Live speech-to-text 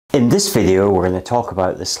In this video, we're going to talk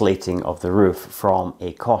about the slating of the roof from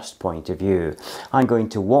a cost point of view. I'm going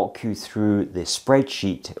to walk you through the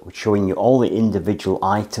spreadsheet showing you all the individual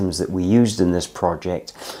items that we used in this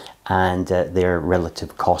project and their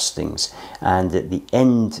relative costings. And at the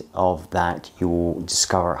end of that, you will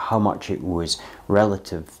discover how much it was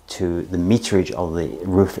relative to the meterage of the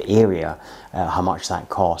roof area, how much that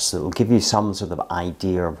costs. It will give you some sort of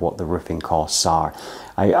idea of what the roofing costs are.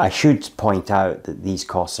 I should point out that these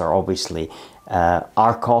costs are obviously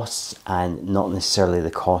our costs and not necessarily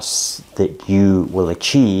the costs that you will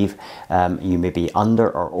achieve. You may be under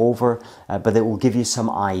or over, but it will give you some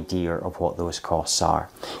idea of what those costs are.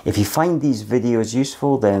 If you find these videos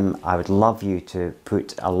useful, then I would love you to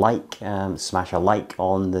put a like, smash a like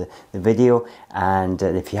on the video, and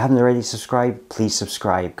if you haven't already subscribed, please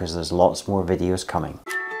subscribe because there's lots more videos coming.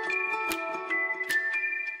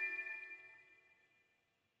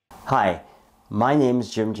 Hi, my name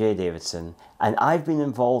is Jim J. Davidson, and I've been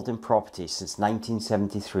involved in property since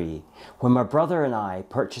 1973, when my brother and I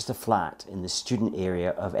purchased a flat in the student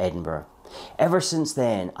area of Edinburgh. Ever since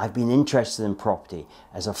then, I've been interested in property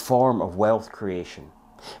as a form of wealth creation.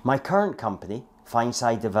 My current company,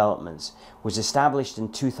 Fineside Developments, was established in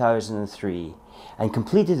 2003 and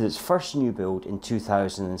completed its first new build in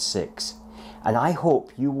 2006. And I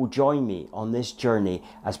hope you will join me on this journey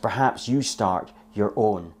as perhaps you start your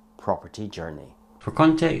own property journey. For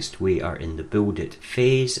context, we are in the build it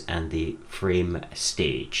phase and the frame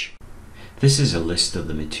stage. This is a list of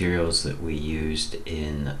the materials that we used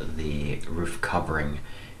in the roof covering,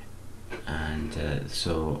 and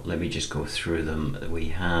so let me just go through them. We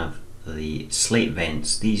have the slate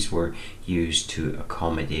vents. These were used to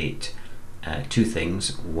accommodate two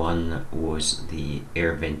things. One was the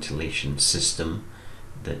air ventilation system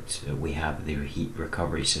that we have, the heat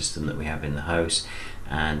recovery system that we have in the house,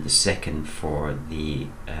 and the second for the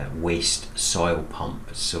waste soil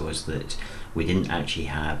pump, so as that we didn't actually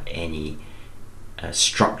have any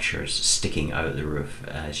structures sticking out the roof,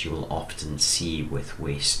 as you will often see with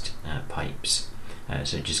waste pipes.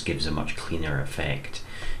 So it just gives a much cleaner effect.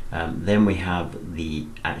 Then we have the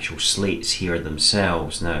actual slates here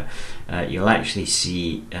themselves. Now you'll actually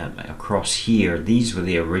see across here, these were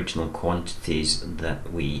the original quantities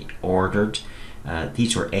that we ordered.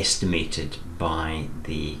 These were estimated by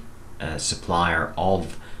the supplier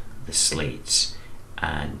of the slates,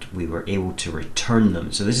 and we were able to return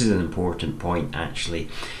them. So this is an important point actually,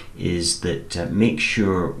 is that make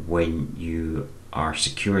sure when you are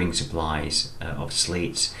securing supplies of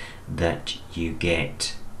slates that you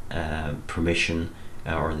get permission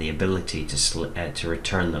or the ability to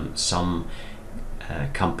return them. Some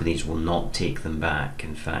companies will not take them back.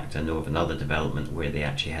 In fact, I know of another development where they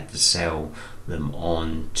actually had to sell them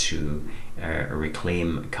on to a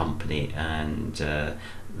reclaim company, and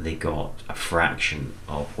they got a fraction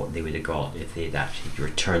of what they would have got if they'd actually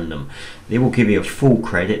returned them. They will give you a full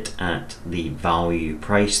credit at the value you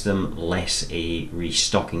price them, less a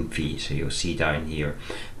restocking fee. So you'll see down here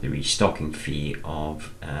the restocking fee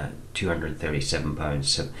of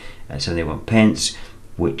 £237.71,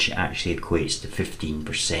 which actually equates to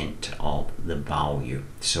 15% of the value.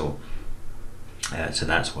 So so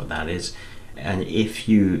that's what that is. And if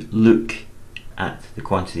you look at the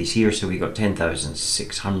quantities here, so we got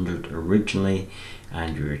 10,600 originally,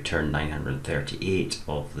 and we returned 938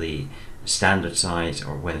 of the standard size,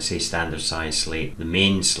 or when I say standard size slate, the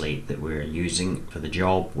main slate that we're using for the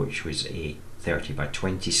job, which was a 30 by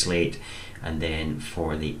 20 slate. And then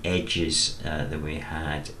for the edges, then we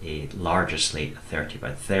had a larger slate, a 30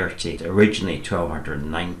 by 30. Originally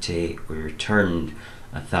 1290, we returned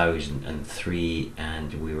 1003,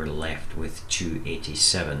 and we were left with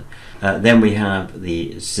 287. Then we have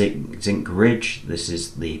the zinc ridge. This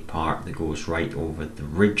is the part that goes right over the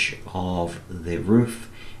ridge of the roof,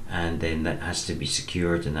 and then that has to be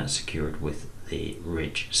secured, and that's secured with the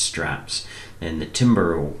ridge straps. Then the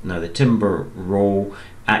timber roll. Now the timber roll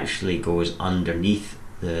actually goes underneath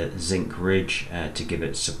the zinc ridge to give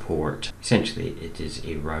it support. Essentially it is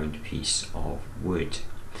a round piece of wood.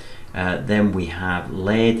 Then we have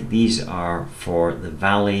lead. These are for the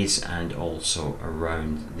valleys and also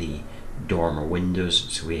around the dormer windows.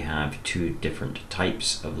 So we have two different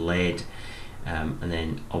types of lead, and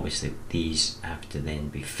then obviously these have to then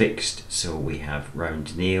be fixed. So we have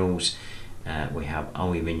round nails, we have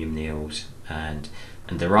aluminium nails, and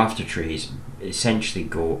the rafter trays essentially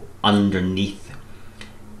go underneath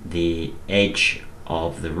the edge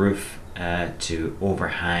of the roof to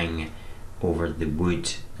overhang over the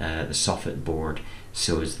wood, the soffit board,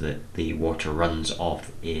 so as that the water runs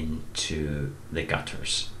off into the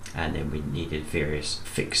gutters. and then we needed various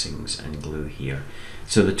fixings and glue here.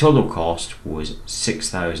 So the total cost was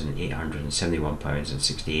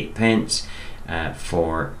 £6,871.68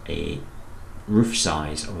 for a roof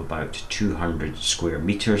size of about 200 square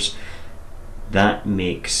meters. That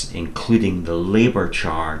makes, including the labour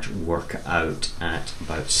charge, work out at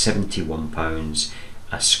about £71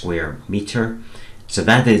 a square metre. So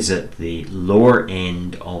that is at the lower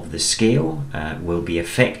end of the scale. Will be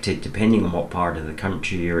affected, depending on what part of the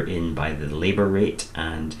country you're in, by the labour rate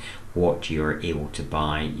and what you're able to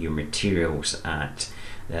buy your materials at.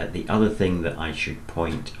 The other thing that I should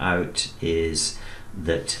point out is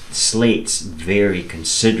that slates vary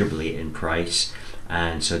considerably in price,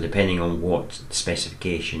 and so depending on what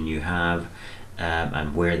specification you have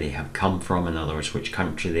and where they have come from, in other words which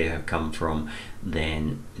country they have come from,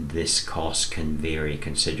 then this cost can vary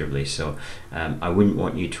considerably. So I wouldn't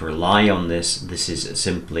want you to rely on this. This is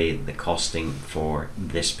simply the costing for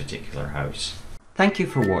this particular house. Thank you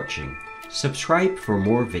for watching. Subscribe for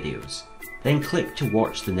more videos, then click to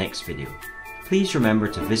watch the next video. Please remember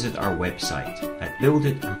to visit our website at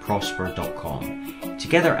builditandprosper.com,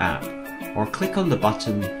 Together app, or click on the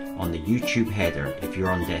button on the YouTube header if you're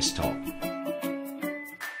on desktop.